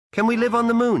Can we live on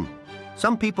the moon?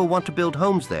 Some people want to build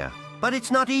homes there, but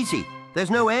it's not easy. There's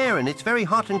no air and it's very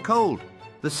hot and cold.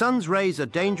 The sun's rays are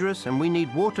dangerous and we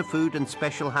need water, food and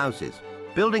special houses.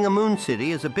 Building a moon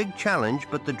city is a big challenge,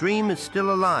 but the dream is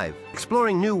still alive.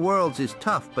 Exploring new worlds is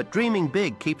tough, but dreaming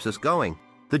big keeps us going.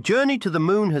 The journey to the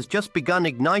moon has just begun,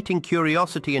 igniting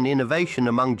curiosity and innovation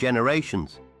among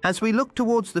generations. As we look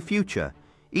towards the future,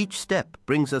 each step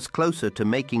brings us closer to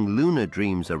making lunar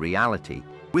dreams a reality.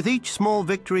 With each small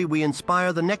victory, we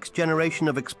inspire the next generation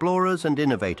of explorers and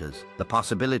innovators. The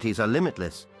possibilities are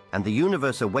limitless, and the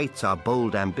universe awaits our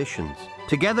bold ambitions.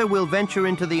 Together, we'll venture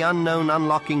into the unknown,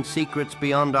 unlocking secrets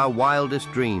beyond our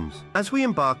wildest dreams. As we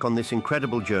embark on this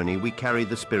incredible journey, we carry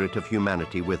the spirit of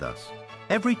humanity with us.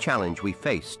 Every challenge we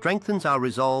face strengthens our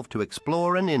resolve to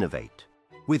explore and innovate.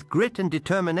 With grit and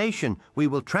determination, we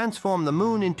will transform the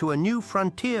moon into a new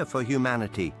frontier for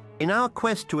humanity. In our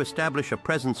quest to establish a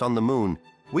presence on the moon,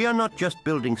 we are not just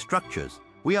building structures,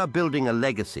 we are building a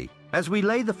legacy. As we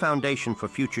lay the foundation for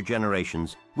future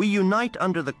generations, we unite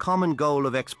under the common goal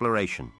of exploration.